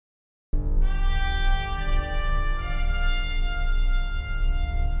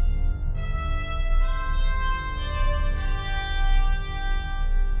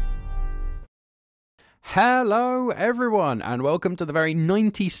Hello, everyone, and welcome to the very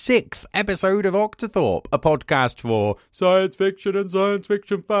 96th episode of Octothorpe, a podcast for science fiction and science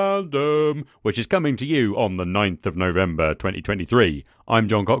fiction fandom, which is coming to you on the 9th of November, 2023. I'm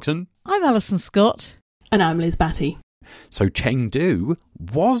John Coxon. I'm Alison Scott. And I'm Liz Batty. So Chengdu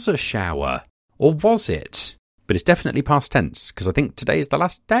was a shower, or was it? But it's definitely past tense, because I think today is the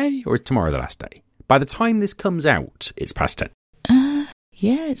last day, or is tomorrow the last day? By the time this comes out, it's past tense.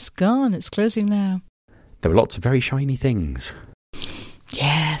 Yeah, it's gone. It's closing now. There were lots of very shiny things.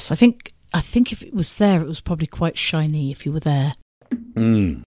 Yes, I think if it was there, it was probably quite shiny if you were there.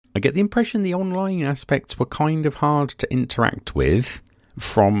 I get the impression the online aspects were kind of hard to interact with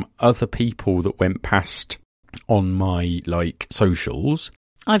from other people that went past on my, socials.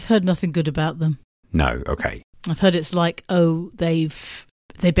 I've heard nothing good about them. No, okay. I've heard it's like, they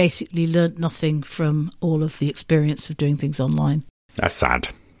basically learnt nothing from all of the experience of doing things online. That's sad.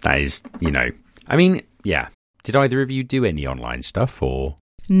 That is, I mean, yeah. Did either of you do any online stuff, or...?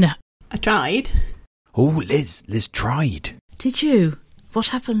 No. I tried. Oh, Liz tried. Did you? What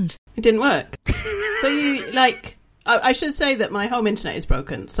happened? It didn't work. So I should say that my home internet is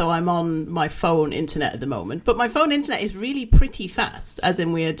broken, so I'm on my phone internet at the moment. But my phone internet is really pretty fast, as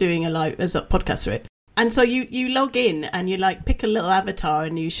in we are doing a podcast through it. And so you log in and you pick a little avatar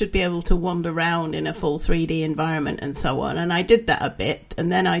and you should be able to wander around in a full 3D environment and so on. And I did that a bit,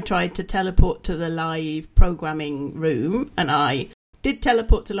 and then I tried to teleport to the live programming room, and I did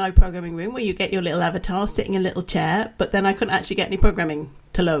teleport to live programming room where you get your little avatar sitting in a little chair, but then I couldn't actually get any programming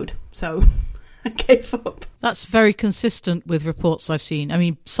to load. So I gave up. That's very consistent with reports I've seen. I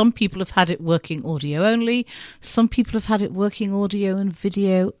mean, some people have had it working audio only. Some people have had it working audio and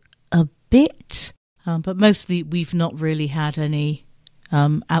video a bit. But mostly we've not really had any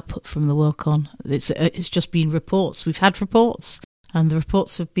output from the Worldcon. It's just been reports. We've had reports, and the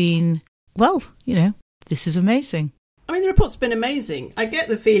reports have been, this is amazing. I mean, the report's been amazing. I get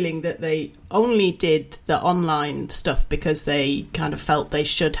the feeling that they only did the online stuff because they kind of felt they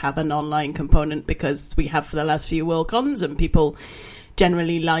should have an online component, because we have for the last few Worldcons, and people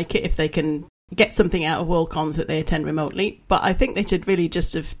generally like it if they can get something out of Worldcons that they attend remotely. But I think they should really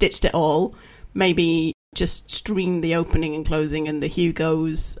just have ditched it all. Maybe just stream the opening and closing and the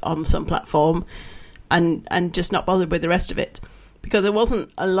Hugos on some platform and just not bother with the rest of it. Because there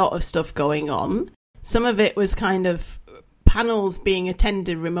wasn't a lot of stuff going on. Some of it was kind of panels being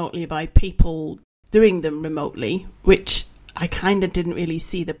attended remotely by people doing them remotely, which I kind of didn't really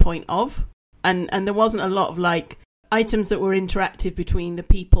see the point of. And there wasn't a lot of items that were interactive between the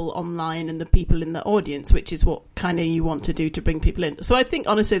people online and the people in the audience, which is what kind of you want to do to bring people in. So I think,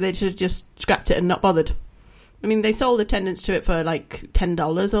 honestly, they should have just scrapped it and not bothered. I mean, they sold attendance to it for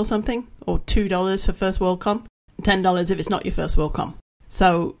 $10 or something, or $2 for first Worldcon. $10 if it's not your first Worldcon.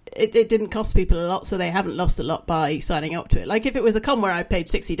 So it didn't cost people a lot, so they haven't lost a lot by signing up to it. If it was a con where I paid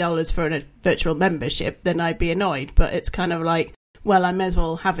 $60 for a virtual membership, then I'd be annoyed. But it's kind of well, I may as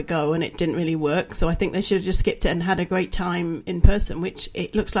well have a go, and it didn't really work. So I think they should have just skipped it and had a great time in person, which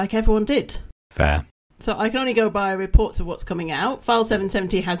it looks like everyone did. Fair. So I can only go by reports of what's coming out. File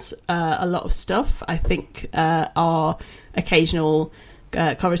 770 has a lot of stuff. I think our occasional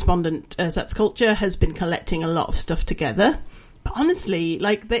correspondent, Sats Culture, has been collecting a lot of stuff together. But honestly,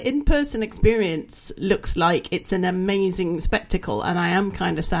 the in-person experience looks like it's an amazing spectacle, and I am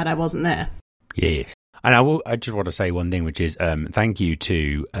kind of sad I wasn't there. Yes. And I just want to say one thing, which is thank you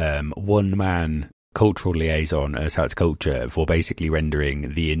to one-man cultural liaison at Sats Culture for basically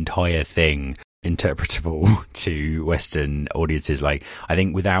rendering the entire thing interpretable to Western audiences. I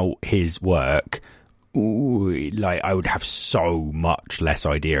think without his work, I would have so much less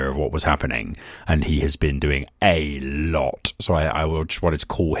idea of what was happening, and he has been doing a lot. So I will just wanted to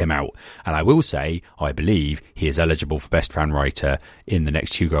call him out, and I will say I believe he is eligible for Best Fan Writer in the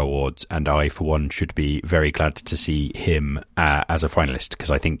next Hugo Awards, and I for one should be very glad to see him as a finalist,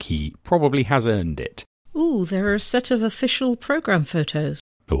 because I think he probably has earned it. Ooh, there are a set of official programme photos.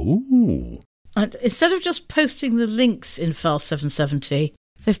 Ooh. And instead of just posting the links in File 770,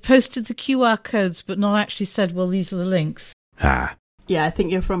 they've posted the QR codes, but not actually said, well, these are the links. Ah. Yeah, I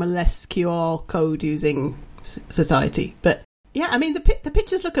think you're from a less QR code using society. But yeah, I mean, the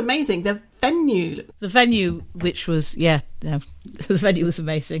pictures look amazing. The venue, which was, the venue was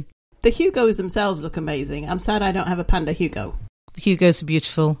amazing. The Hugos themselves look amazing. I'm sad I don't have a Panda Hugo. The Hugos are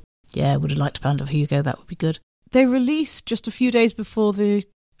beautiful. Yeah, I would have liked a Panda Hugo. That would be good. They released just a few days before the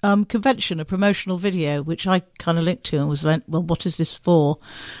convention a promotional video, which I kind of linked to and was like, well, what is this for?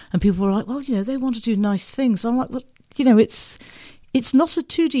 And people were like, well, they want to do nice things. I'm like, well, it's not a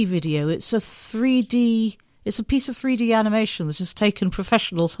 2D video. It's a 3D. It's a piece of 3D animation that has taken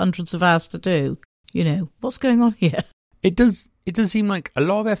professionals hundreds of hours to do. what's going on here? It does seem like a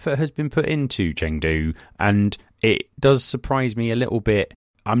lot of effort has been put into Chengdu, and it does surprise me a little bit.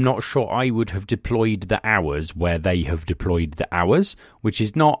 I'm not sure I would have deployed the hours where they have deployed the hours, which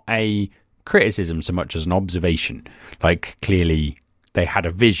is not a criticism so much as an observation. Like, clearly they had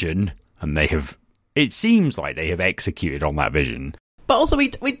a vision, and it seems like they have executed on that vision. But also we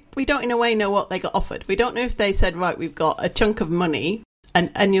don't in a way know what they got offered. We don't know if they said, right, we've got a chunk of money,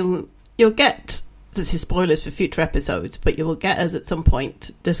 and you'll get, this is spoilers for future episodes, but you will get us at some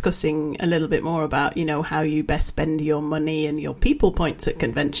point discussing a little bit more about, how you best spend your money and your people points at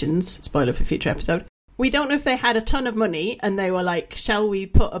conventions. Spoiler for future episode. We don't know if they had a ton of money and they were like, shall we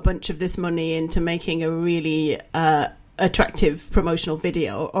put a bunch of this money into making a really attractive promotional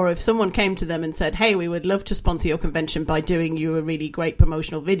video, or if someone came to them and said, hey, we would love to sponsor your convention by doing you a really great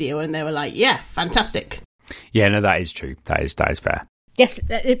promotional video, and they were like, yeah, fantastic. Yeah, no, that is true. That is fair. Yes,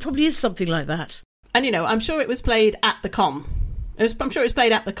 it probably is something like that. And, I'm sure it was played at the con. I'm sure it was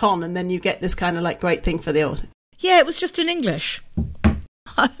played at the con, and then you get this kind of like great thing for the audience. Yeah, it was just in English.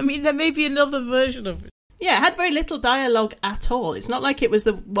 I mean, there may be another version of it. Yeah, it had very little dialogue at all. It's not like it was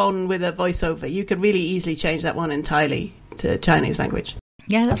the one with a voiceover. You could really easily change that one entirely to Chinese language.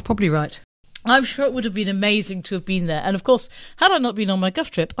 Yeah, that's probably right. I'm sure it would have been amazing to have been there. And of course, had I not been on my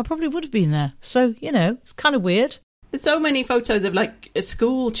Guff trip, I probably would have been there. So, it's kind of weird. There's so many photos of like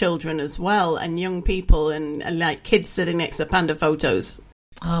school children as well, and young people, and like kids sitting next to panda photos.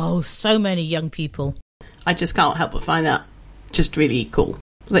 Oh, so many young people. I just can't help but find that just really cool.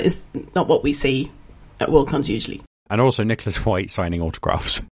 It's not what we see at Worldcons usually. And also Nicholas White signing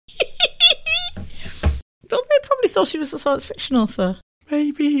autographs. Well, they probably thought he was a science fiction author.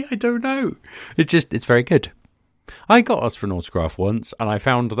 Maybe, I don't know. It's very good. I got asked for an autograph once, and I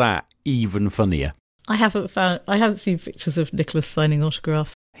found that even funnier. I haven't seen pictures of Nicholas signing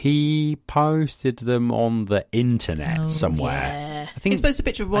autographs. He posted them on the internet somewhere. Yeah. I think he's posted a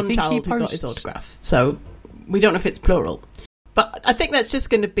picture of one child who got his autograph, so we don't know if it's plural. But I think that's just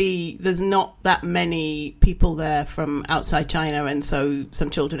going to be, there's not that many people there from outside China, and so some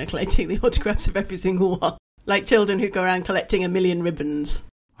children are collecting the autographs of every single one. Like children who go around collecting 1 million ribbons.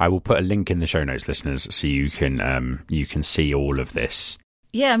 I will put a link in the show notes, listeners, so you can see all of this.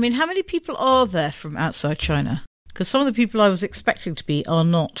 Yeah, I mean, how many people are there from outside China? Because some of the people I was expecting to be are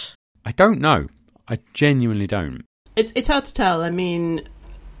not. I don't know. I genuinely don't. It's hard to tell. I mean,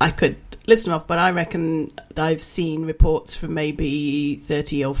 I could list them off, but I reckon I've seen reports from maybe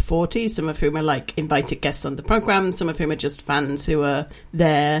 30 or 40, some of whom are like invited guests on the programme, some of whom are just fans who are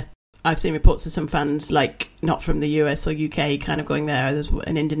there. I've seen reports of some fans, like, not from the US or UK, kind of going there. There's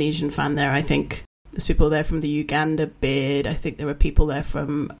an Indonesian fan there, I think. There's people there from the Uganda bid. I think there were people there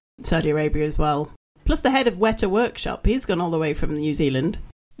from Saudi Arabia as well. Plus the head of Weta Workshop, he's gone all the way from New Zealand.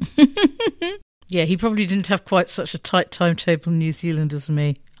 Yeah, he probably didn't have quite such a tight timetable in New Zealand as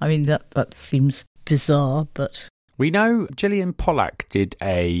me. I mean, that seems bizarre, but... We know Gillian Pollack did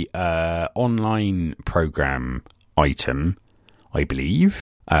a online programme item, I believe,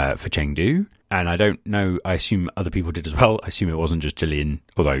 for Chengdu. And I don't know, I assume other people did as well. I assume it wasn't just Gillian,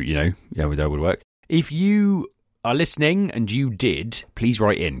 although, that would work. If you are listening and you did, please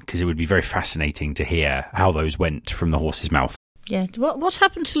write in, because it would be very fascinating to hear how those went from the horse's mouth. Yeah, what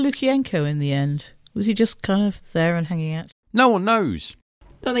happened to Lukienko in the end? Was he just kind of there and hanging out? No one knows.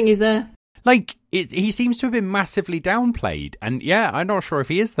 Don't think he's there. Like, he seems to have been massively downplayed, and yeah, I'm not sure if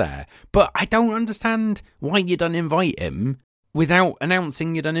he is there, but I don't understand why you don't invite him without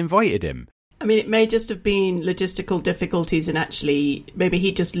announcing you done invited him. I mean, it may just have been logistical difficulties, and actually, maybe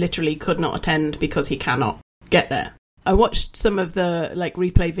he just literally could not attend because he cannot get there. I watched some of the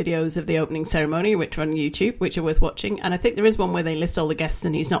replay videos of the opening ceremony, which are on YouTube, which are worth watching, and I think there is one where they list all the guests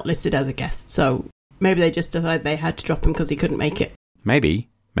and he's not listed as a guest, so maybe they just decided they had to drop him because he couldn't make it. Maybe.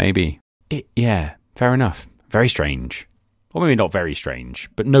 Yeah, fair enough. Very strange. Or maybe not very strange,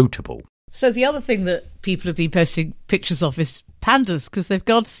 but notable. So the other thing that people have been posting pictures of is pandas, because they've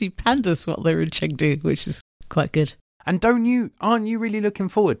gone to see pandas while they're in Chengdu, which is quite good. And aren't you really looking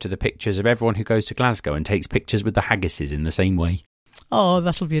forward to the pictures of everyone who goes to Glasgow and takes pictures with the haggises in the same way? Oh,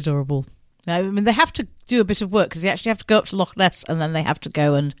 that'll be adorable. I mean, they have to do a bit of work, because they actually have to go up to Loch Ness and then they have to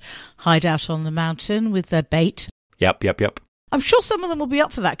go and hide out on the mountain with their bait. Yep. I'm sure some of them will be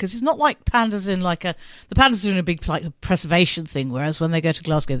up for that, because it's not like pandas in the pandas are doing a big preservation thing, whereas when they go to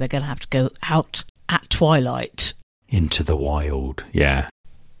Glasgow, they're going to have to go out at twilight. Into the wild, yeah.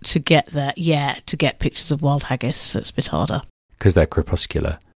 To get there, to get pictures of wild haggis, so it's a bit harder. Because they're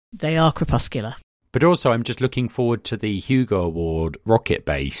crepuscular. They are crepuscular. But also, I'm just looking forward to the Hugo Award rocket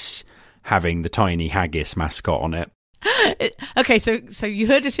base having the tiny haggis mascot on it. Okay, so you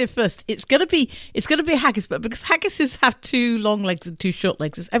heard it here first. It's gonna be a haggis, but because haggises have 2 long legs and 2 short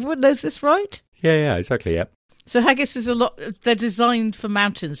legs, everyone knows this, right? Yeah, exactly. Yep. So haggis is they're designed for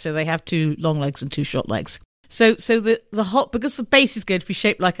mountains, so they have 2 long legs and 2 short legs. So the because the base is going to be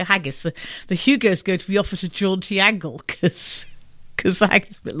shaped like a haggis, the Hugo is going to be off at a jaunty angle because the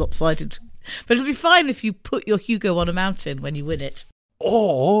haggis is a bit lopsided. But it'll be fine if you put your Hugo on a mountain when you win it.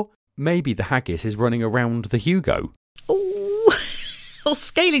 Or maybe the haggis is running around the Hugo. Oh, or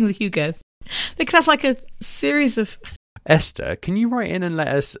scaling the Hugo. They could have like a series of... Esther, can you write in and let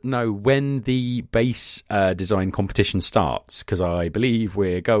us know when the base design competition starts? Because I believe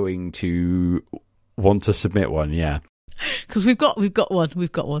we're going to want to submit one, yeah. Because we've got one.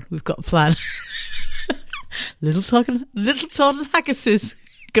 We've got a plan. Little toddler haggises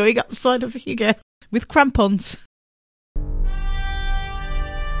going up the side of the Hugo with crampons.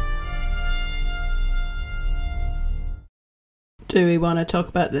 Do we want to talk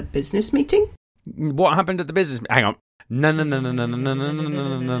about the business meeting? What happened at the business? Hang on. No,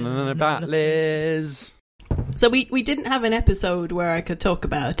 about Liz. So we didn't have an episode where I could talk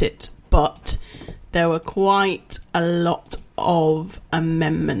about it, but there were quite a lot of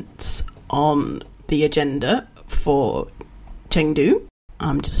amendments on the agenda for Chengdu.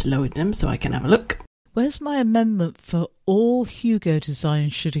 I'm just loading them so I can have a look. Where's my amendment for all Hugo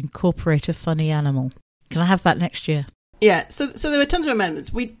designs should incorporate a funny animal? Can I have that next year? Yeah, so there were tons of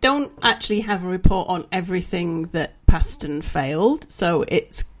amendments. We don't actually have a report on everything that passed and failed, so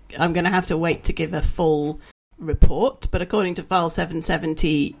I'm going to have to wait to give a full report. But according to File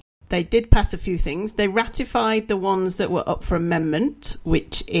 770, they did pass a few things. They ratified the ones that were up for amendment,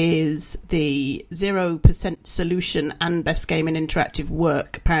 which is the 0% solution and best game in interactive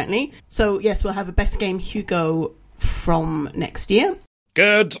work, apparently. So yes, we'll have a best game Hugo from next year.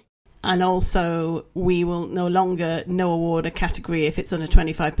 Good. And also, we will no longer no award a category if it's under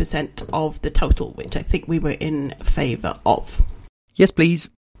 25% of the total, which I think we were in favour of. Yes, please.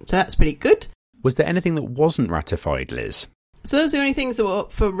 So that's pretty good. Was there anything that wasn't ratified, Liz? So those are the only things that were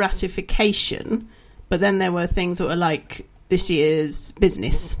up for ratification, but then there were things that were like this year's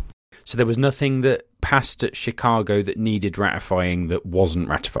business. So there was nothing that passed at Chicago that needed ratifying that wasn't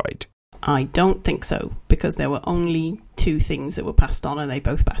ratified? I don't think so, because there were only 2 things that were passed on and they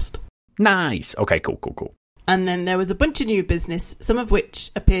both passed. Nice. Okay, cool. And then there was a bunch of new business, some of which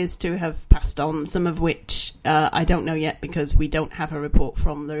appears to have passed on, some of which I don't know yet because we don't have a report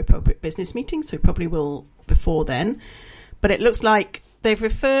from the appropriate business meeting, so probably will before then. But it looks like they've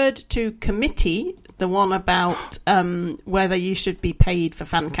referred to committee, the one about whether you should be paid for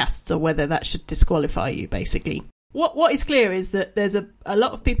fancasts or whether that should disqualify you, basically. What is clear is that there's a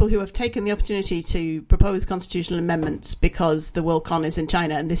lot of people who have taken the opportunity to propose constitutional amendments because the Worldcon is in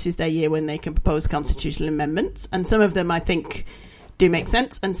China and this is their year when they can propose constitutional amendments. And some of them, I think, do make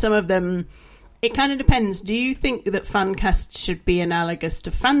sense. And some of them, it kind of depends. Do you think that fancasts should be analogous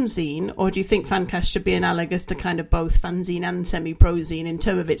to fanzine, or do you think fancasts should be analogous to kind of both fanzine and semi-prozine in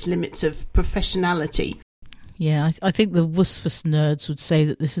terms of its limits of professionality? Yeah, I think the WUSFUS nerds would say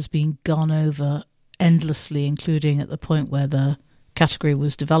that this has been gone over endlessly, including at the point where the category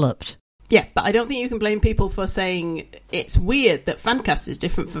was developed. Yeah, but I don't think you can blame people for saying it's weird that fancast is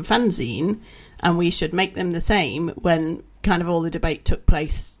different from fanzine and we should make them the same when kind of all the debate took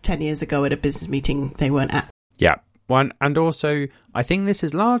place 10 years ago at a business meeting they weren't at. Yeah, and also I think this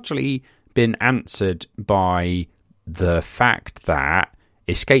has largely been answered by the fact that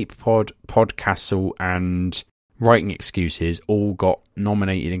Escape Pod, Podcastle and Writing Excuses all got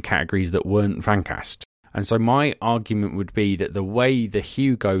nominated in categories that weren't Fancast. And so my argument would be that the way the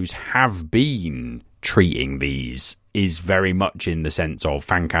Hugos have been treating these is very much in the sense of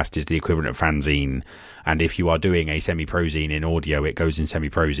Fancast is the equivalent of fanzine, and if you are doing a semi-prozine in audio, it goes in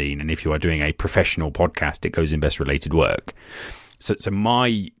semi-prozine, and if you are doing a professional podcast, it goes in best related work. So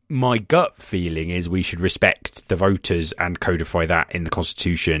my gut feeling is we should respect the voters and codify that in the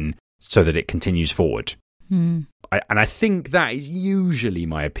Constitution so that it continues forward. Mm. I think that is usually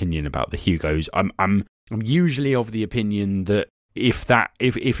my opinion about the Hugos. I'm usually of the opinion that if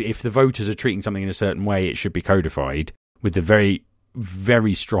the voters are treating something in a certain way, it should be codified, with the very,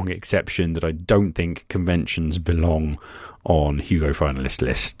 very strong exception that I don't think conventions belong on Hugo finalist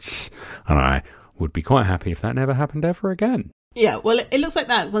lists. And I would be quite happy if that never happened ever again. Yeah, well, it looks like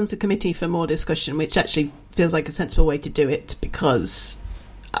that runs a committee for more discussion, which actually feels like a sensible way to do it, because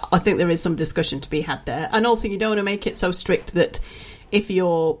I think there is some discussion to be had there. And also, you don't want to make it so strict that if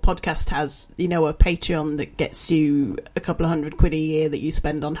your podcast has, a Patreon that gets you a couple of £100 a year that you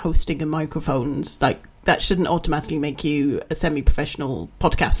spend on hosting and microphones, like that shouldn't automatically make you a semi-professional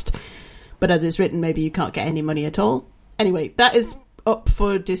podcast. But as it's written, maybe you can't get any money at all. Anyway, that is up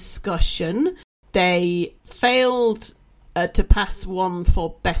for discussion. They failed to pass one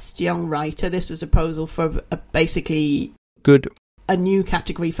for Best Young Writer. This was a proposal for basically Good. a new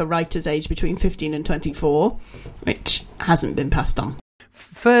category for writers aged between 15 and 24, which hasn't been passed on.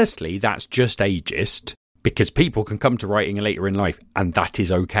 Firstly, that's just ageist, because people can come to writing later in life, and that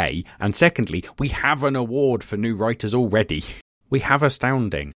is okay. And secondly, we have an award for new writers already. We have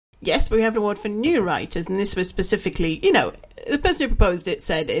Astounding. Yes, but we have an award for new writers, and this was specifically, the person who proposed it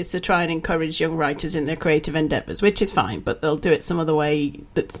said it's to try and encourage young writers in their creative endeavours, which is fine, but they'll do it some other way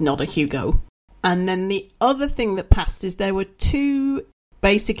that's not a Hugo. And then the other thing that passed is there were two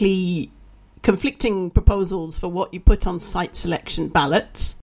basically conflicting proposals for what you put on site selection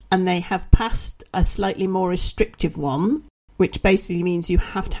ballots, and they have passed a slightly more restrictive one, which basically means you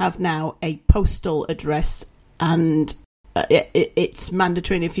have to have now a postal address, and it's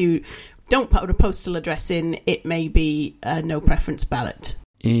mandatory, and if you don't put a postal address in, it may be a no preference ballot.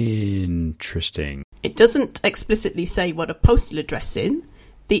 Interesting. It doesn't explicitly say what a postal address in.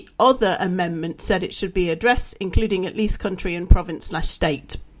 The other amendment said it should be address, including at least country and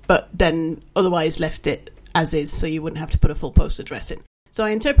province/state, but then otherwise left it as is, so you wouldn't have to put a full postal address in. So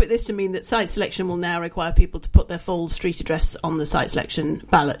I interpret this to mean that site selection will now require people to put their full street address on the site selection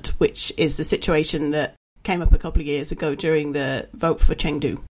ballot, which is the situation that came up a couple of years ago during the vote for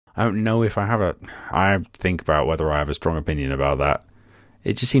Chengdu. I don't know if I think about whether I have a strong opinion about that.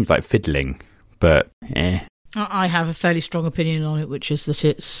 It just seems like fiddling, but I have a fairly strong opinion on it, which is that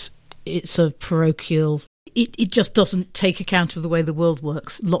it's a parochial. It just doesn't take account of the way the world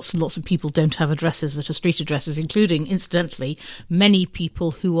works. Lots and lots of people don't have addresses that are street addresses, including, incidentally, many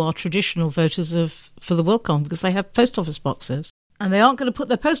people who are traditional voters for the WorldCon, because they have post office boxes. And they aren't going to put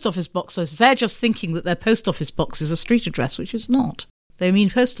their post office boxes. They're just thinking that their post office box is a street address, which is not. They mean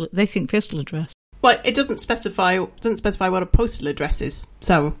postal. They think postal address. Well, it doesn't specify what a postal address is.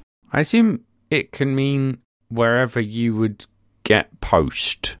 So I assume it can mean wherever you would get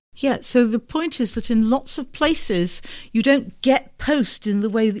post. Yeah, so the point is that in lots of places you don't get post in the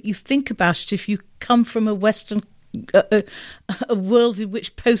way that you think about it if you come from a Western a world in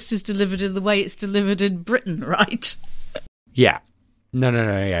which post is delivered in the way it's delivered in Britain, right? Yeah. No,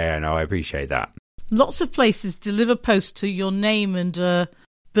 I appreciate that. Lots of places deliver post to your name and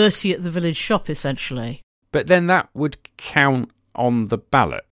Bertie at the village shop, essentially. But then that would count on the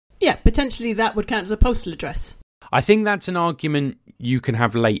ballot. Yeah, potentially that would count as a postal address. I think that's an argument you can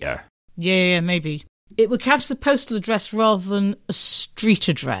have later. Yeah, maybe. It would count as a postal address rather than a street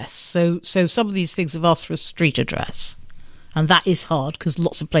address. So some of these things have asked for a street address. And that is hard because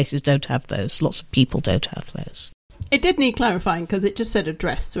lots of places don't have those. Lots of people don't have those. It did need clarifying because it just said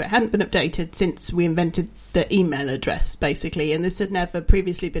address, so it hadn't been updated since we invented the email address, basically, and this had never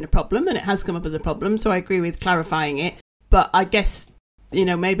previously been a problem, and it has come up as a problem, so I agree with clarifying it. But I guess,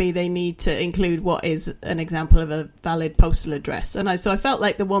 maybe they need to include what is an example of a valid postal address. And so I felt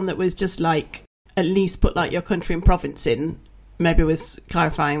like the one that was just like, at least put like your country and province in, maybe was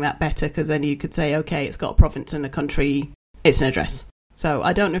clarifying that better, because then you could say, okay, it's got a province and a country, it's an address. So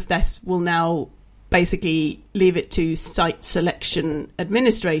I don't know if this will now basically leave it to site selection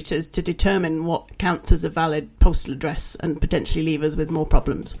administrators to determine what counts as a valid postal address and potentially leave us with more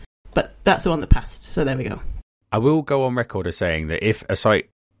problems. But that's the one that passed, so there we go. I will go on record as saying that if a site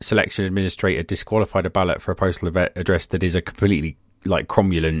selection administrator disqualified a ballot for a postal address that is a completely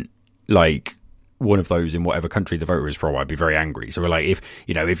cromulent, one of those in whatever country the voter is from, I'd be very angry. So we're like,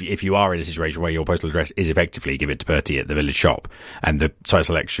 if you are in a situation where your postal address is effectively give it to Bertie at the village shop, and the site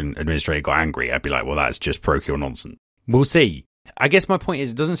selection administrator got angry, I'd be like, well, that's just parochial nonsense. We'll see. I guess my point is,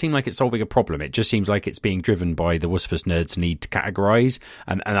 it doesn't seem like it's solving a problem. It just seems like it's being driven by the WSFS nerds' need to categorise,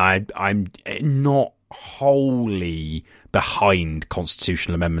 and I'm not wholly behind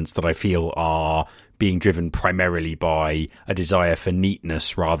constitutional amendments that I feel are being driven primarily by a desire for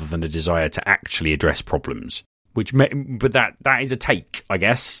neatness rather than a desire to actually address problems. But that is a take, I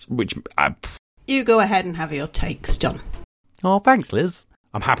guess. You go ahead and have your takes, John. Oh, thanks, Liz.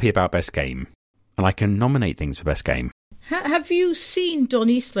 I'm happy about Best Game, and I can nominate things for Best Game. Have you seen Don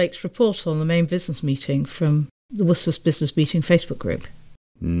Eastlake's report on the main business meeting from the WSFS Business Meeting Facebook group?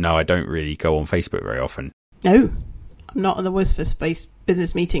 No, I don't really go on Facebook very often. No, I'm not on the WSFS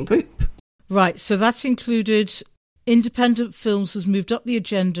Business Meeting group. Right, so that included independent films was moved up the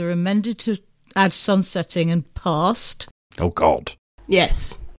agenda, amended to add sunsetting and passed. Oh, God.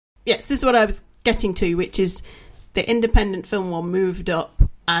 Yes, this is what I was getting to, which is the independent film one moved up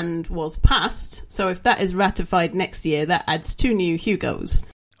and was passed. So if that is ratified next year, that adds 2 new Hugos.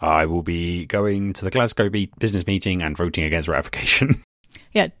 I will be going to the Glasgow business meeting and voting against ratification.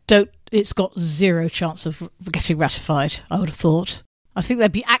 Yeah, it's got zero chance of getting ratified, I would have thought. I think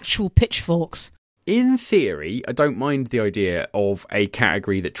there'd be actual pitchforks. In theory, I don't mind the idea of a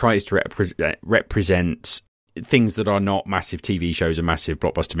category that tries to represent things that are not massive TV shows and massive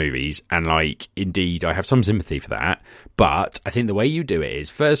blockbuster movies. And, like, indeed, I have some sympathy for that. But I think the way you do it is,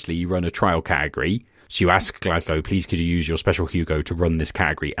 firstly, you run a trial category. So you ask Glasgow, please could you use your special Hugo to run this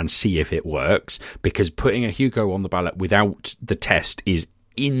category and see if it works? Because putting a Hugo on the ballot without the test is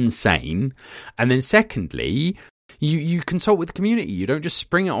insane. And then secondly, you consult with the community. You don't just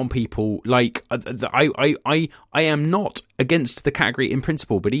spring it on people. Like, I am not against the category in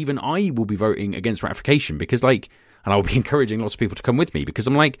principle, but even I will be voting against ratification because, like, and I'll be encouraging lots of people to come with me because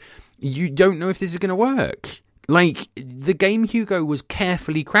I'm like, you don't know if this is going to work. Like, the game Hugo was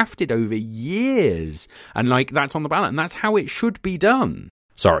carefully crafted over years, and, like, that's on the ballot, and that's how it should be done.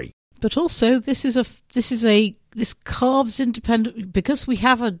 Sorry. But also, this carves independent, because we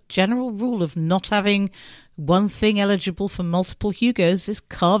have a general rule of not having one thing eligible for multiple Hugos. This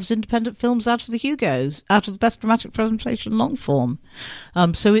carves independent films out of the Hugos, out of the Best Dramatic Presentation long form.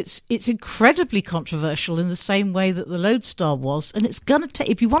 So it's incredibly controversial in the same way that the Lodestar was, and it's going to take,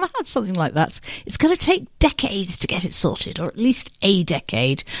 if you want to have something like that, it's going to take decades to get it sorted, or at least a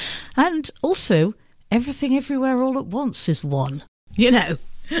decade. And also, Everything Everywhere All at Once is one. You know,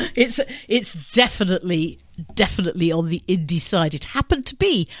 it's definitely on the indie side. It happened to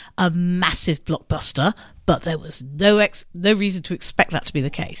be a massive blockbuster, but there was no reason to expect that to be the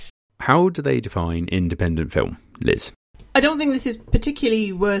case. How do they define independent film, Liz? I don't think this is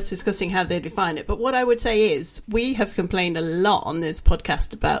particularly worth discussing how they define it, but what I would say is we have complained a lot on this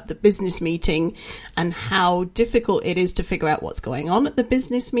podcast about the business meeting and how difficult it is to figure out what's going on at the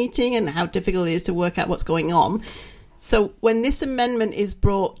business meeting and how difficult it is to work out what's going on. So when this amendment is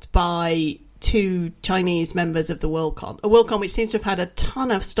brought by two Chinese members of the Worldcon, a Worldcon which seems to have had a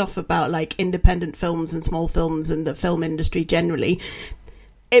ton of stuff about, like, independent films and small films and the film industry generally,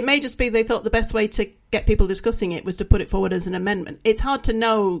 it may just be they thought the best way to get people discussing it was to put it forward as an amendment. It's hard to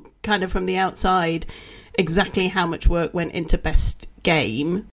know, kind of from the outside, exactly how much work went into Best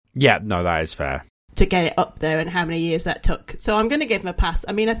Game. Yeah, no, that is fair. To get it up there and how many years that took. So I'm going to give them a pass.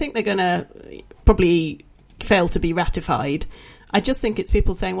 I mean, I think they're going to probably fail to be ratified. I just think it's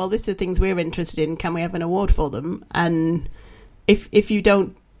people saying, well, this are things we're interested in, can we have an award for them? And if you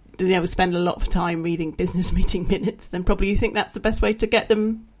don't, you know, spend a lot of time reading business meeting minutes, then probably you think that's the best way to get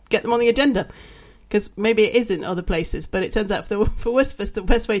them on the agenda, because maybe it is in other places, but it turns out for Westfest the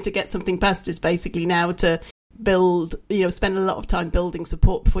best way to get something passed is basically now to build, you know, spend a lot of time building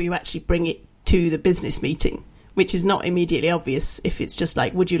support before you actually bring it to the business meeting, which is not immediately obvious. If it's just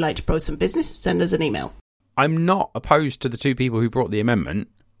like, would you like to propose some business, send us an email. I'm not opposed to the two people who brought the amendment.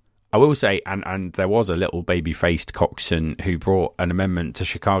 I will say, and there was a little baby-faced coxswain who brought an amendment to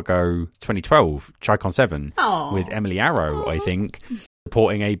Chicago 2012, Chicon 7, with Emily Arrow, I think,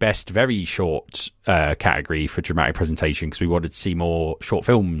 supporting a best very short category for dramatic presentation because we wanted to see more short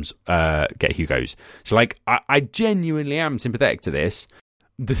films get Hugos. So, like, I genuinely am sympathetic to this.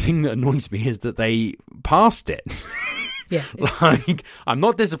 The thing that annoys me is that they passed it. Yeah. Like, I'm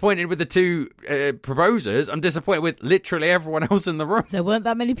not disappointed with the two proposers. I'm disappointed with literally everyone else in the room. There weren't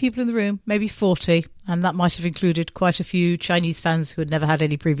that many people in the room, maybe 40, and that might have included quite a few Chinese fans who had never had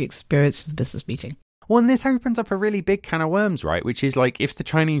any previous experience with the business meeting. Well, and this opens up a really big can of worms, right? Which is like, if the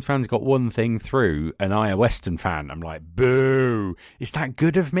Chinese fans got one thing through and I, a Western fan, I'm like, boo, is that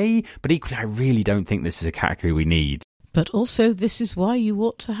good of me? But equally, I really don't think this is a category we need. But also, this is why you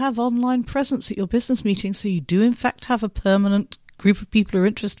ought to have online presence at your business meeting, so you do in fact have a permanent group of people who are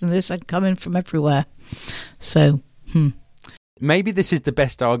interested in this and come in from everywhere. So, Maybe this is the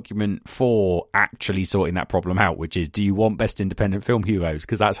best argument for actually sorting that problem out, which is, do you want Best Independent Film Hugos?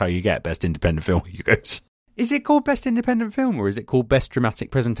 Because that's how you get Best Independent Film Hugos. Is it called Best Independent Film, or is it called Best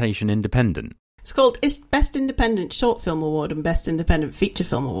Dramatic Presentation Independent? It's called Best Independent Short Film Award and Best Independent Feature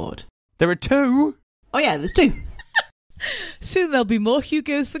Film Award. There are two? Oh yeah, there's two. Soon there'll be more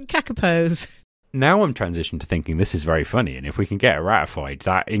Hugos than Kakapos. Now I'm transitioned to thinking this is very funny, and if we can get it ratified,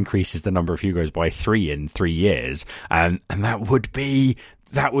 that increases the number of Hugos by 3 in 3 years, and that would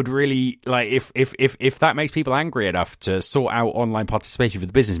really, like, if that makes people angry enough to sort out online participation for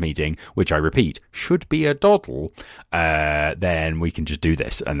the business meeting, which I repeat should be a doddle, then we can just do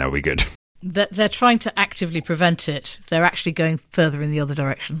this and they'll be good. They're trying to actively prevent it. They're actually going further in the other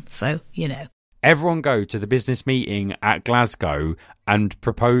direction, so you know. Everyone go to the business meeting at Glasgow and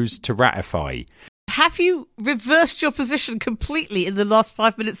propose to ratify. Have you reversed your position completely in the last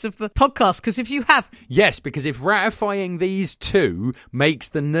 5 minutes of the podcast? Because if you have... Yes, because if ratifying these two makes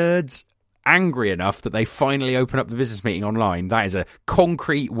the nerds angry enough that they finally open up the business meeting online, that is a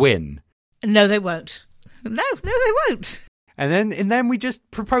concrete win. No, they won't. No, they won't. And then we just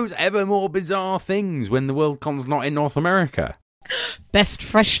propose ever more bizarre things when the Worldcon's not in North America. Best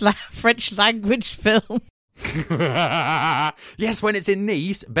French language film. Yes, when it's in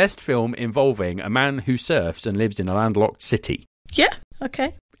Nice, best film involving a man who surfs and lives in a landlocked city. Yeah,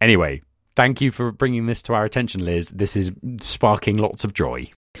 okay. Anyway, thank you for bringing this to our attention, Liz. This is sparking lots of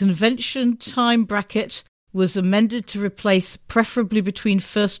joy. Convention time bracket was amended to replace preferably between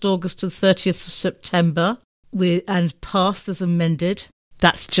 1st August and 30th of September and passed as amended.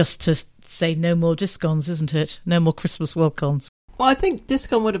 That's just to say no more Discons, isn't it? No more Christmas Worldcons. Well, I think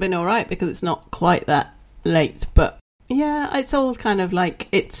Discon would have been all right because it's not quite that late, but yeah, it's all kind of like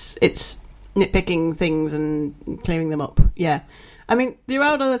it's nitpicking things and clearing them up. Yeah, I mean, there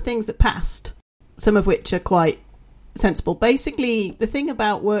are other things that passed, some of which are quite sensible. Basically, the thing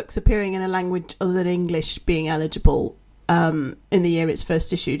about works appearing in a language other than English being eligible in the year it's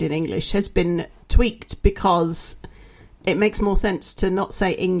first issued in English has been tweaked because it makes more sense to not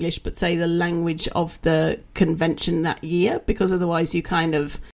say English but say the language of the convention that year, because otherwise you kind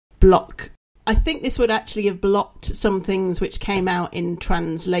of block. I think this would actually have blocked some things which came out in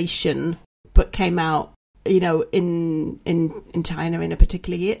translation but came out, you know, in China in a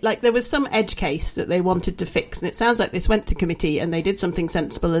particular year. Like, there was some edge case that they wanted to fix, and it sounds like this went to committee and they did something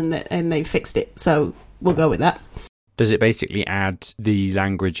sensible and they fixed it. So we'll go with that. Does it basically add the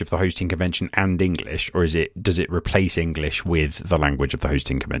language of the hosting convention and English, or does it replace English with the language of the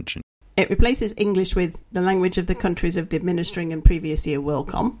hosting convention? It replaces English with the language of the countries of the administering and previous year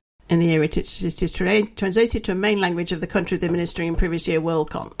Worldcon. In the year it is translated to a main language of the country of the administering and previous year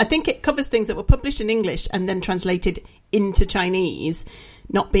Worldcon. I think it covers things that were published in English and then translated into Chinese,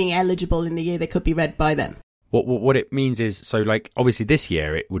 not being eligible in the year they could be read by them. What it means is, so like, obviously this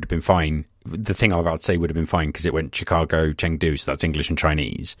year it would have been fine. The thing I'm about to say would have been fine because it went Chicago, Chengdu, so that's English and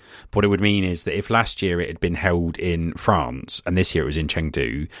Chinese. But what it would mean is that if last year it had been held in France and this year it was in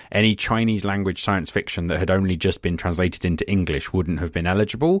Chengdu, any Chinese language science fiction that had only just been translated into English wouldn't have been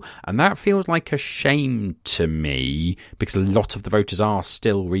eligible. And that feels like a shame to me because a lot of the voters are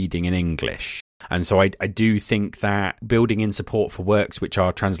still reading in English. And so I do think that building in support for works which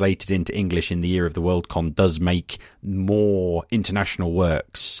are translated into English in the year of the Worldcon does make more international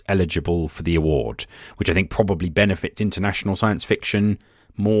works eligible for the award, which I think probably benefits international science fiction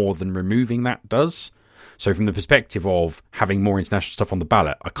more than removing that does. So from the perspective of having more international stuff on the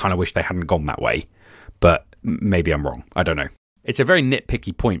ballot, I kind of wish they hadn't gone that way. But maybe I'm wrong. I don't know. It's a very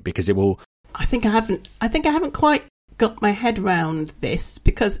nitpicky point because it will... I think I haven't quite got my head round this,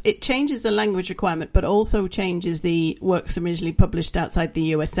 because it changes the language requirement but also changes the works originally published outside the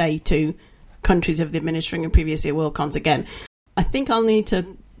USA to countries of the administering and previous year Worldcons again. I think I'll need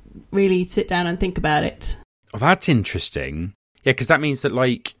to really sit down and think about it. Oh, that's interesting. Yeah, because that means that,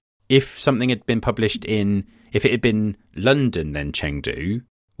 like, if something had been published if it had been London then Chengdu,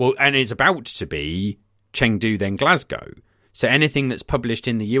 well, and it's about to be Chengdu then Glasgow. So anything that's published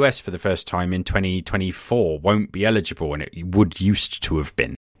in the US for the first time in 2024 won't be eligible, and it would used to have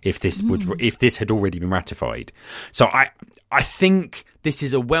been if this had already been ratified. So I think this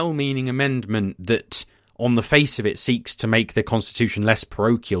is a well-meaning amendment that, on the face of it, seeks to make the Constitution less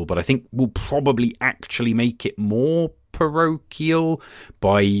parochial, but I think will probably actually make it more parochial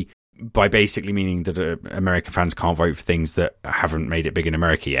by basically meaning that American fans can't vote for things that haven't made it big in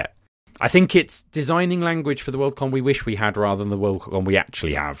America yet. I think it's designing language for the Worldcon we wish we had rather than the Worldcon we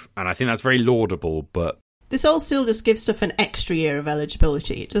actually have. And I think that's very laudable, but... This all still just gives stuff an extra year of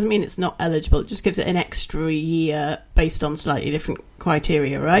eligibility. It doesn't mean it's not eligible. It just gives it an extra year based on slightly different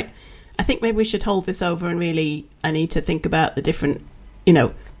criteria, right? I think maybe we should hold this over and really... I need to think about the different... You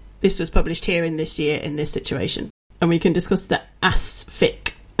know, this was published here in this year in this situation. And we can discuss the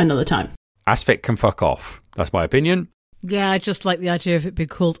ASFIC another time. ASFIC can fuck off. That's my opinion. Yeah, I just like the idea of it being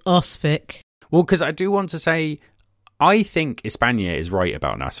called ASFIC. Well, because I do want to say, I think Hispania is right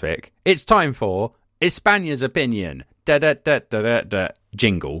about NASFIC. It's time for Hispania's opinion. Da-da-da-da-da-da.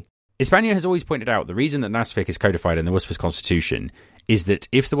 Jingle. Hispania has always pointed out the reason that NASFIC is codified in the WSPOS Constitution is that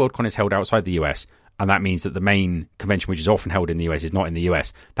if the Worldcon is held outside the US, and that means that the main convention, which is often held in the US, is not in the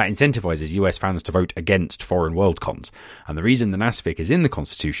US, that incentivizes US fans to vote against foreign Worldcons. And the reason the NASFIC is in the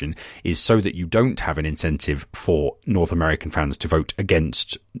Constitution is so that you don't have an incentive for North American fans to vote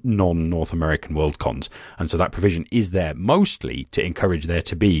against non-North American Worldcons. And so that provision is there mostly to encourage there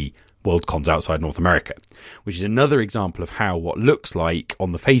to be Worldcons outside North America, which is another example of how what looks like,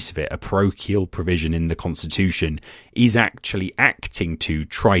 on the face of it, a parochial provision in the Constitution is actually acting to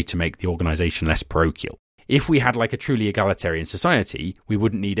try to make the organisation less parochial. if we had like a truly egalitarian society, we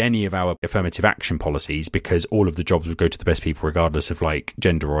wouldn't need any of our affirmative action policies because all of the jobs would go to the best people regardless of like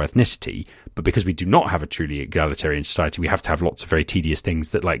gender or ethnicity. But because we do not have a truly egalitarian society, we have to have lots of very tedious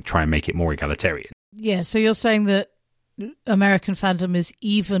things that like try and make it more egalitarian. Yeah, so you're saying that American fandom is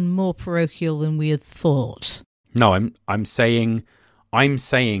even more parochial than we had thought. No, I'm saying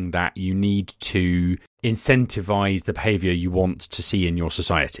that you need to incentivize the behavior you want to see in your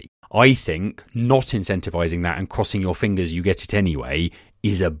society. I think not incentivizing that and crossing your fingers you get it anyway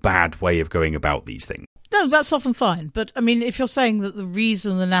is a bad way of going about these things. No, that's often fine. But, I mean, if you're saying that the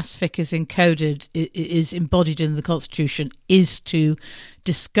reason the NASFIC is encoded, is embodied in the Constitution, is to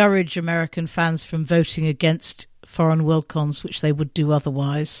discourage American fans from voting against foreign Worldcons, which they would do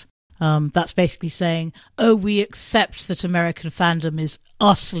otherwise, that's basically saying, oh, we accept that American fandom is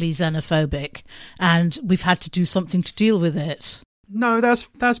utterly xenophobic and we've had to do something to deal with it. No,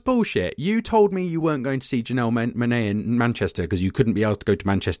 that's bullshit. You told me you weren't going to see Janelle Monáe in Manchester because you couldn't be asked to go to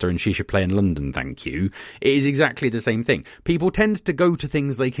Manchester and she should play in London, thank you. It is exactly the same thing. People tend to go to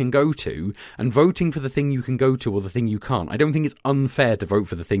things they can go to, and voting for the thing you can go to or the thing you can't. I don't think it's unfair to vote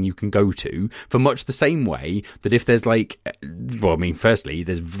for the thing you can go to, for much the same way that if there's like... Well, I mean, firstly,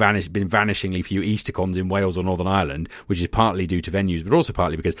 there's been vanishingly few EasterCons in Wales or Northern Ireland, which is partly due to venues, but also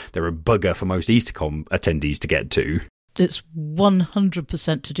partly because they're a bugger for most EasterCon attendees to get to. It's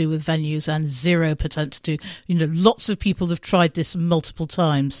 100% to do with venues and 0% to do... lots of people have tried this multiple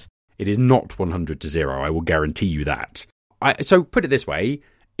times. It is not 100 to 0, I will guarantee you that. So put it this way,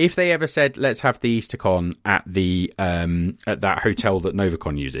 if they ever said, let's have the EasterCon at at that hotel that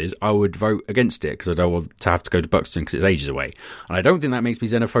Novacon uses, I would vote against it because I don't want to have to go to Buxton because it's ages away. And I don't think that makes me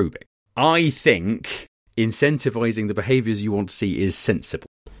xenophobic. I think incentivising the behaviours you want to see is sensible.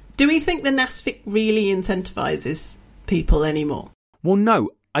 Do we think the NASFIC really incentivises people anymore? Well, no,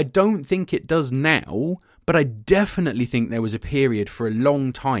 I don't think it does now, but I definitely think there was a period for a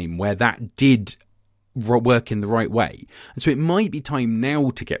long time where that did work in the right way. And so it might be time now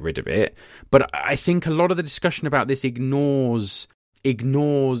to get rid of it, but I think a lot of the discussion about this ignores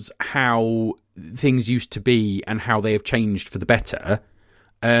how things used to be and how they have changed for the better.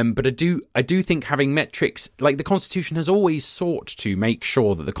 But I do think having metrics, like the Constitution has always sought to make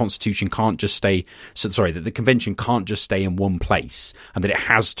sure that the Constitution can't just stay, that the convention can't just stay in one place and that it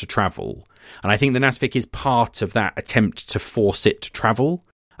has to travel. And I think the NASFIC is part of that attempt to force it to travel.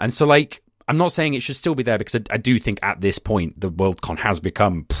 And so, like, I'm not saying it should still be there because I do think at this point the Worldcon has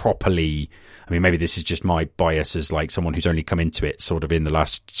become properly, I mean, maybe this is just my bias as like someone who's only come into it sort of in the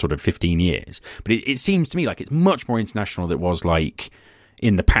last sort of 15 years. But it seems to me like it's much more international than it was like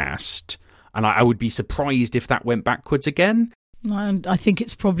in the past, and I would be surprised if that went backwards again. I think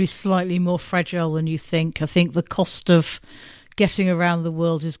it's probably slightly more fragile than you think. I think the cost of getting around the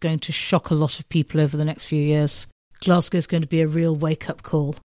world is going to shock a lot of people over the next few years. Glasgow is going to be a real wake-up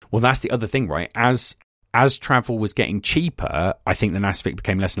call. Well, that's the other thing, right? As travel was getting cheaper, I think the NASFIC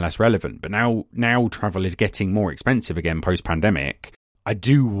became less and less relevant. But now travel is getting more expensive again post-pandemic. I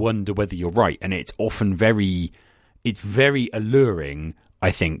do wonder whether you're right, and it's often very alluring, I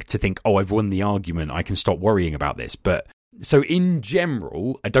think, to think, oh, I've won the argument, I can stop worrying about this. But so in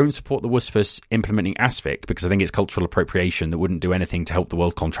general, I don't support the WSFS implementing ASFIC because I think it's cultural appropriation that wouldn't do anything to help the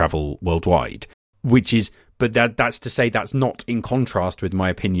Worldcon travel worldwide, but that's to say that's not in contrast with my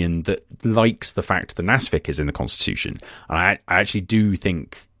opinion that likes the fact the NASFIC is in the Constitution. And I actually do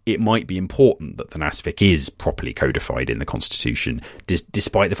think it might be important that the NASFIC is properly codified in the Constitution,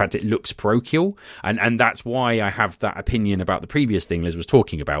 despite the fact it looks parochial. And that's why I have that opinion about the previous thing Liz was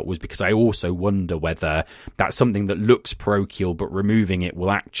talking about, was because I also wonder whether that's something that looks parochial, but removing it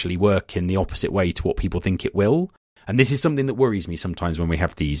will actually work in the opposite way to what people think it will. And this is something that worries me sometimes when we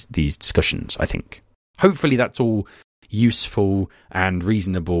have these discussions, I think. Hopefully that's all useful and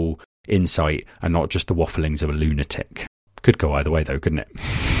reasonable insight and not just the wafflings of a lunatic. Could go either way, though, couldn't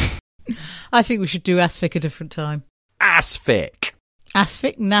it? I think we should do ASFIC a different time. ASFIC!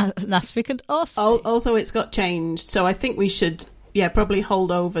 ASFIC, NASFIC and OSFIC. Also, it's got changed, so I think we should, probably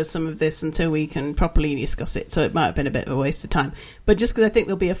hold over some of this until we can properly discuss it, so it might have been a bit of a waste of time. But just because I think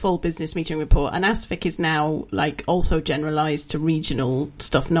there'll be a full business meeting report, and ASFIC is now, like, also generalised to regional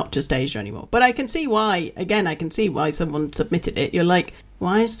stuff, not just Asia anymore. But I can see why someone submitted it. You're like,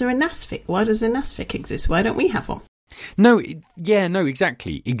 why is there a NASFIC? Why does a NASFIC exist? Why don't we have one? No,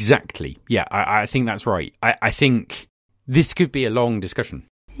 exactly. Yeah, I think that's right. I think this could be a long discussion.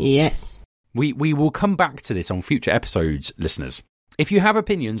 Yes. We will come back to this on future episodes, listeners. If you have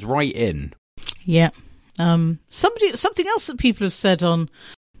opinions, write in. Yeah. Something else that people have said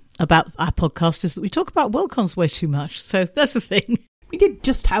about our podcast is that we talk about Worldcons way too much. So that's the thing. We did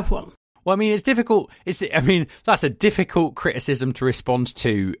just have one. Well, I mean, it's difficult. That's a difficult criticism to respond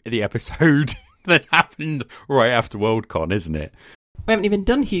to the episode that happened right after Worldcon, isn't it? We haven't even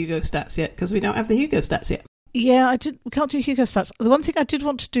done Hugo stats yet because we don't have the Hugo stats yet. Yeah, we can't do Hugo stats. The one thing I did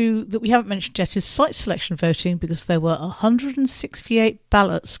want to do that we haven't mentioned yet is site selection voting, because there were 168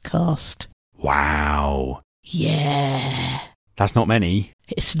 ballots cast. Wow. Yeah. That's not many.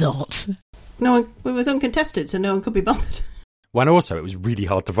 It's not. No one, it was uncontested, so no one could be bothered. Well, and also, it was really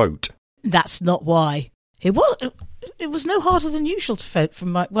hard to vote. That's not why. It was no harder than usual to vote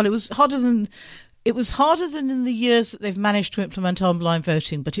from my... Well, it was harder than in the years that they've managed to implement online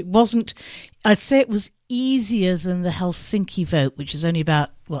voting, but it wasn't... I'd say it was easier than the Helsinki vote, which is only about,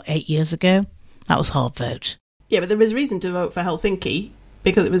 8 years ago? That was a hard vote. Yeah, but there was reason to vote for Helsinki,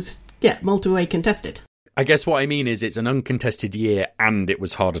 because it was, multi-way contested. I guess what I mean is it's an uncontested year and it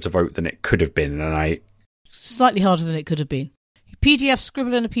was harder to vote than it could have been, and Slightly harder than it could have been. PDF,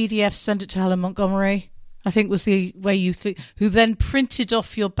 scribble in a PDF, send it to Helen Montgomery, I think was the way who then printed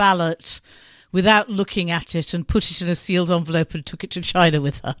off your ballot without looking at it and put it in a sealed envelope and took it to China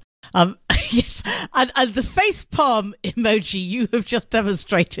with her. Yes, and the face palm emoji you have just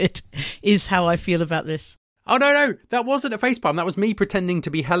demonstrated is how I feel about this. Oh, no, that wasn't a facepalm. That was me pretending to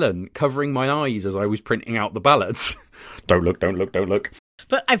be Helen, covering my eyes as I was printing out the ballots. Don't look.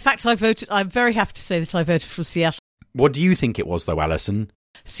 But in fact, I'm very happy to say that I voted for Seattle. What do you think it was, though, Alison?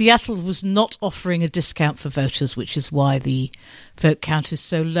 Seattle was not offering a discount for voters, which is why the vote count is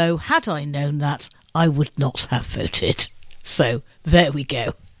so low. Had I known that, I would not have voted. So, there we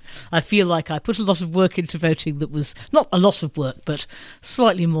go. I feel like I put a lot of work into voting that was not a lot of work, but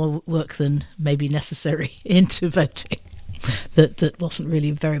slightly more work than maybe necessary into voting. That wasn't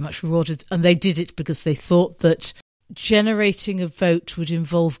really very much rewarded. And they did it because they thought that generating a vote would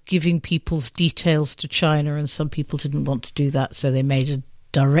involve giving people's details to China, and some people didn't want to do that, so they made a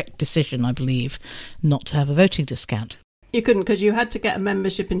direct decision, I believe, not to have a voting discount. You couldn't, because you had to get a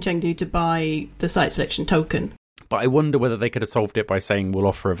membership in Chengdu to buy the site selection token. But I wonder whether they could have solved it by saying we'll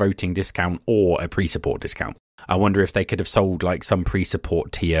offer a voting discount or a pre-support discount. I wonder if they could have sold like some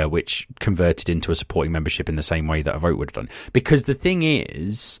pre-support tier which converted into a supporting membership in the same way that a vote would have done. Because the thing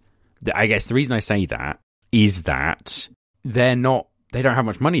is, I guess the reason I say that is that they don't have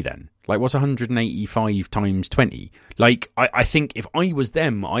much money then. Like, what's 185 times 20? Like, I think if I was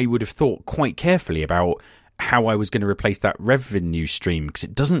them, I would have thought quite carefully about how I was going to replace that revenue stream, because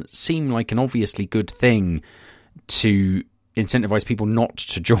it doesn't seem like an obviously good thing to incentivize people not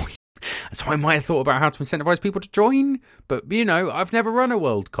to join. So I might have thought about how to incentivize people to join, but, I've never run a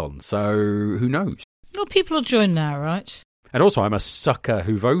Worldcon, so who knows? Well, people will join now, right? And also, I'm a sucker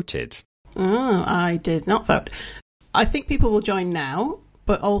who voted. Oh, I did not vote. I think people will join now,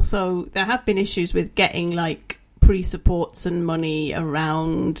 but also there have been issues with getting like pre-supports and money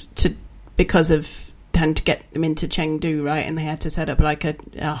around because of trying to get them into Chengdu, right? And they had to set up like a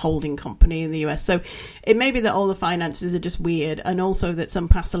holding company in the US. So it may be that all the finances are just weird, and also that some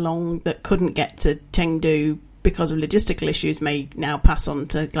pass along that couldn't get to Chengdu because of logistical issues may now pass on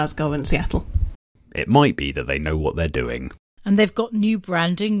to Glasgow and Seattle. It might be that they know what they're doing. And they've got new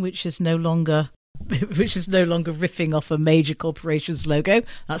branding, which is no longer riffing off a major corporation's logo.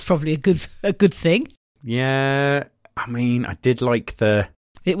 That's probably a good thing. Yeah, I mean, I did like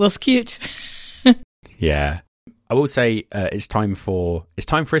It was cute. Yeah, I will say it's time for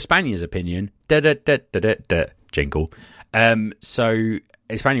Espana's opinion. Jingle. So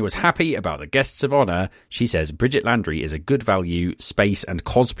Espana was happy about the guests of honour. She says Bridget Landry is a good value space and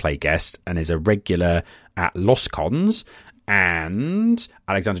cosplay guest and is a regular at LostCons. And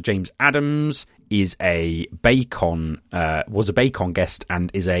Alexander James Adams is was a Bacon guest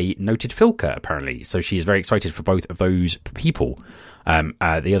and is a noted filker, apparently. So she is very excited for both of those people.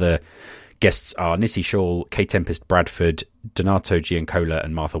 The other guests are Nissy Shaw, Kay Tempest Bradford, Donato Giancola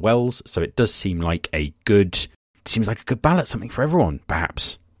and Martha Wells. So it does seem like a good ballot, something for everyone,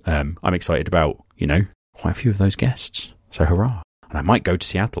 perhaps. I'm excited about, quite a few of those guests. So hurrah. And I might go to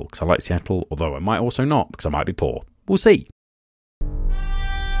Seattle because I like Seattle, although I might also not because I might be poor. We'll see.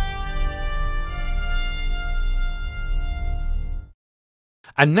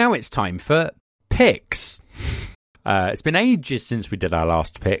 And now it's time for picks. It's been ages since we did our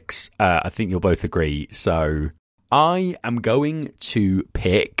last picks. I think you'll both agree. So I am going to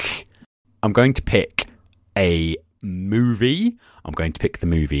pick a movie. I'm going to pick the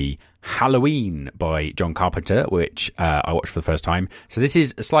movie Halloween by John Carpenter, which I watched for the first time. So this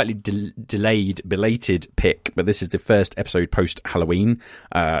is a slightly delayed, belated pick, but this is the first episode post-Halloween,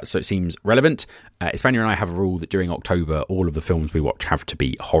 so it seems relevant. Espana and I have a rule that during October, all of the films we watch have to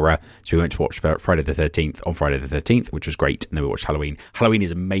be horror. So we went to watch Friday the 13th on Friday the 13th, which was great, and then we watched Halloween. Halloween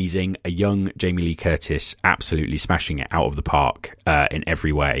is amazing. A young Jamie Lee Curtis absolutely smashing it out of the park in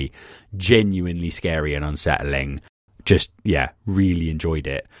every way. Genuinely scary and unsettling. Just, yeah, really enjoyed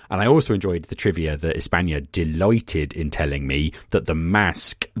it. And I also enjoyed the trivia that Espana delighted in telling me that the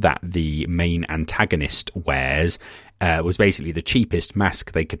mask that the main antagonist wears was basically the cheapest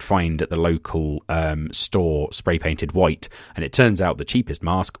mask they could find at the local store, spray painted white. And it turns out the cheapest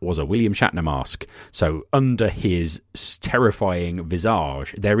mask was a William Shatner mask. So under his terrifying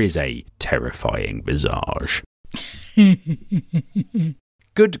visage, there is a terrifying visage.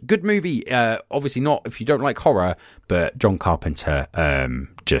 Good movie. Obviously not if you don't like horror, but John Carpenter,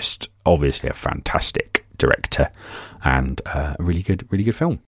 just obviously a fantastic director and a really good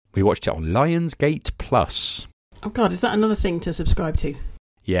film. We watched it on Lionsgate Plus. Oh God, is that another thing to subscribe to?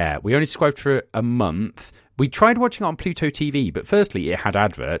 Yeah, we only subscribed for a month. We tried watching it on Pluto TV, but firstly it had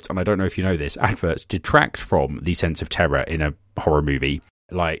adverts, and I don't know if you know this, adverts detract from the sense of terror in a horror movie.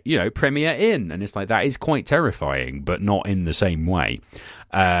 Like, you know, Premier Inn, and it's like, that is quite terrifying, but not in the same way.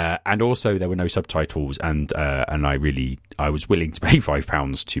 And also there were no subtitles, and I was willing to pay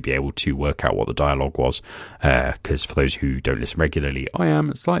 £5 to be able to work out what the dialogue was, because for those who don't listen regularly, I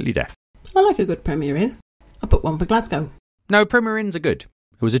am slightly deaf. I like a good Premier Inn. I'll put one for Glasgow. No, Premier Inns are good.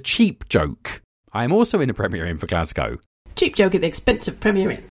 It was a cheap joke. I am also in a Premier Inn for Glasgow. Cheap joke at the expense of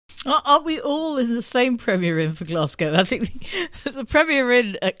Premier Inn. Aren't we all in the same Premier Inn for Glasgow? I think the Premier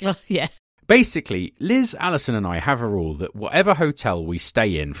Inn at Glasgow, yeah. Basically, Liz, Alison and I have a rule that whatever hotel we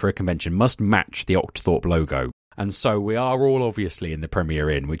stay in for a convention must match the Octothorpe logo. And so we are all obviously in the Premier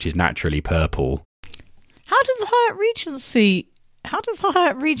Inn, which is naturally purple. How did the Hyatt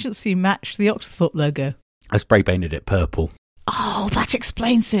Regency match the Octothorpe logo? I spray painted it purple. Oh, that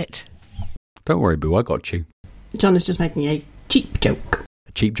explains it. Don't worry, boo, I got you. John is just making a cheap joke.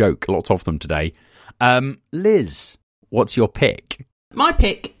 A cheap joke, lots of them today. Liz, what's your pick? My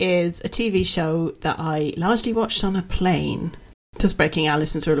pick is a TV show that I largely watched on a plane. Just breaking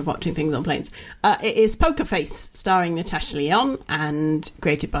Alison's rule of watching things on planes. It is Poker Face, starring Natasha Lyonne and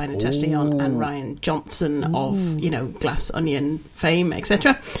created by Natasha Lyonne and Ryan Johnson of, Glass Onion fame,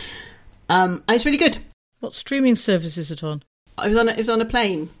 etc. And it's really good. What streaming service is it on? It was on a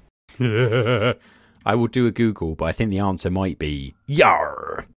plane. I will do a Google, but I think the answer might be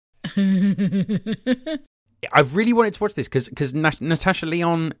Yar. I've really wanted to watch this because Natasha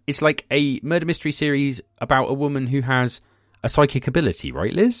Lyonne is like a murder mystery series about a woman who has a psychic ability,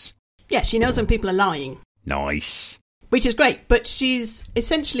 right, Liz? Yeah, she knows when people are lying. Nice. Which is great, but she's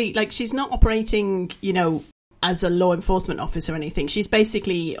essentially, she's not operating, as a law enforcement officer or anything. She's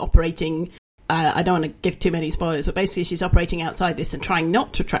basically operating... I don't want to give too many spoilers, but basically she's operating outside this and trying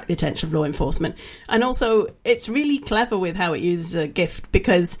not to attract the attention of law enforcement. And also, it's really clever with how it uses a gift,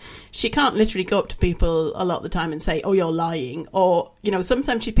 because she can't literally go up to people a lot of the time and say, oh, you're lying. Or,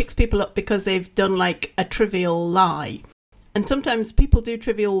 sometimes she picks people up because they've done, a trivial lie. And sometimes people do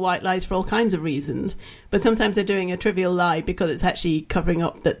trivial white lies for all kinds of reasons, but sometimes they're doing a trivial lie because it's actually covering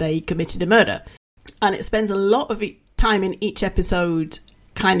up that they committed a murder. And it spends a lot of time in each episode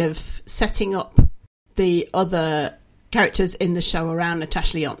kind of setting up the other characters in the show around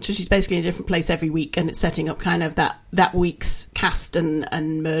Natasha Lyonne. So she's basically in a different place every week, and it's setting up kind of that week's cast and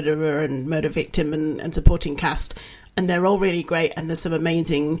murderer and murder victim and supporting cast. And they're all really great, and there's some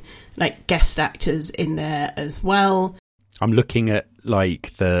amazing guest actors in there as well. I'm looking at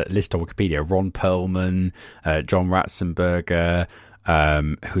the list on Wikipedia. Ron Perlman, John Ratzenberger,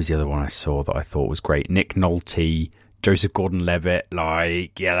 who's the other one I saw that I thought was great? Nick Nolte, Joseph Gordon-Levitt,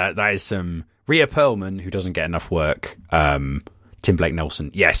 that is some... Rhea Perlman, who doesn't get enough work. Tim Blake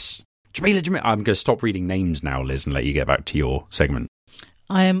Nelson, yes. Jamila. I'm going to stop reading names now, Liz, and let you get back to your segment.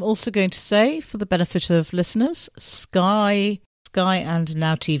 I am also going to say, for the benefit of listeners, Sky and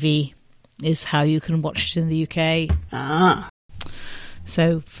Now TV is how you can watch it in the UK. Ah.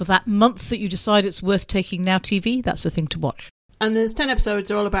 So for that month that you decide it's worth taking Now TV, that's the thing to watch. And there's 10 episodes,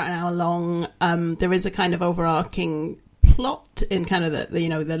 they're all about an hour long. There is a kind of overarching plot in kind of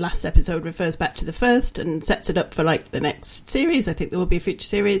the last episode refers back to the first and sets it up for the next series. I think there will be a future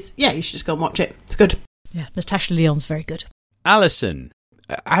series. Yeah, you should just go and watch it. It's good. Yeah, Natasha Lyonne's very good. Alison,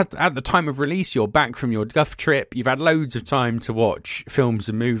 at the time of release, you're back from your Guff trip. You've had loads of time to watch films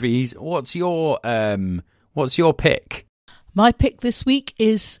and movies. What's your pick? My pick this week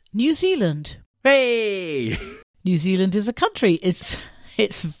is New Zealand. Hey! New Zealand is a country. It's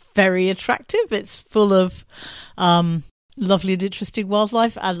very attractive. It's full of lovely and interesting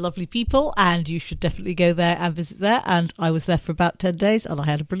wildlife and lovely people, and you should definitely go there and visit there. And I was there for about 10 days and I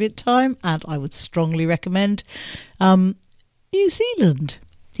had a brilliant time, and I would strongly recommend New Zealand.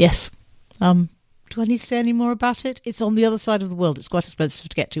 Yes. Do I need to say any more about it? It's on the other side of the world. It's quite expensive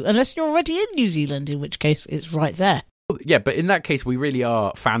to get to, unless you're already in New Zealand, in which case it's right there. Yeah, but in that case, we really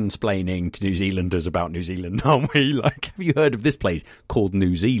are fansplaining to New Zealanders about New Zealand, aren't we? Like, have you heard of this place called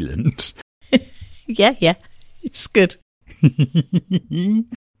New Zealand? Yeah. It's good.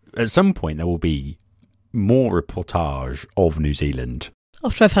 At some point, there will be more reportage of New Zealand.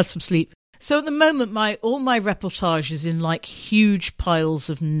 After I've had some sleep. So at the moment, all my reportage is in like huge piles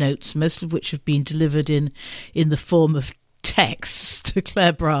of notes, most of which have been delivered in the form of texts to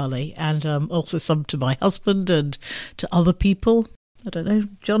Claire Brierley, and also some to my husband and to other people. I don't know,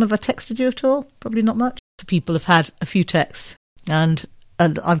 John, have I texted you at all? Probably not much. People have had a few texts, and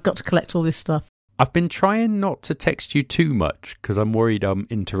I've got to collect all this stuff. I've been trying not to text you too much because I'm worried I'm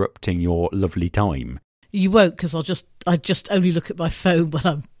interrupting your lovely time. You won't, because I just only look at my phone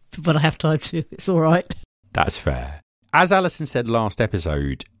when I have time to. It's all right. That's fair. As Alison said last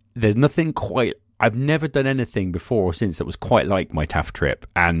episode, there's nothing quite... I've never done anything before or since that was quite like my TAF trip,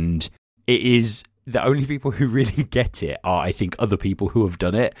 and it is the only people who really get it are, I think, other people who have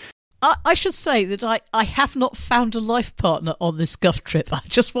done it. I should say that I have not found a life partner on this Guff trip. I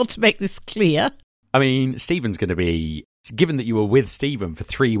just want to make this clear. I mean, Stephen's going to be... Given that you were with Stephen for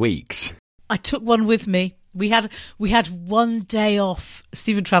 3 weeks... I took one with me. We had 1 day off.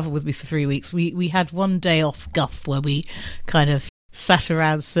 Stephen travelled with me for 3 weeks. We had 1 day off Guff where we kind of sat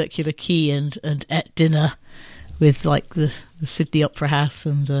around Circular Quay and ate dinner with like the Sydney Opera House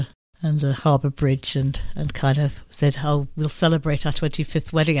and the Harbour Bridge and kind of said, oh, we'll celebrate our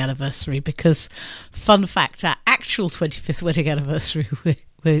 25th wedding anniversary because, fun fact, our actual 25th wedding anniversary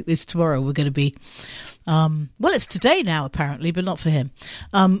is tomorrow. We're going to be, well, it's today now apparently, but not for him.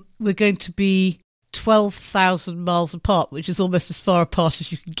 We're going to be 12,000 miles apart, which is almost as far apart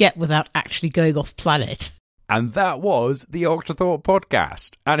as you can get without actually going off planet. And that was the Octothought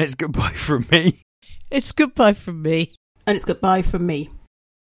podcast. And it's goodbye from me. It's goodbye from me. And it's goodbye from me.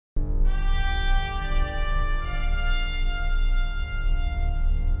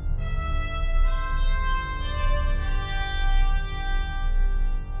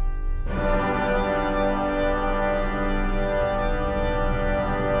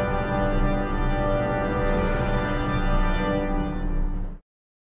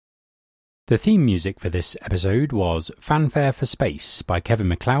 The theme music for this episode was Fanfare for Space by Kevin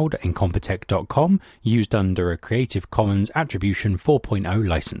MacLeod at Incompetech.com, used under a Creative Commons Attribution 4.0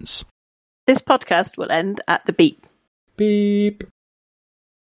 license. This podcast will end at the beep. Beep.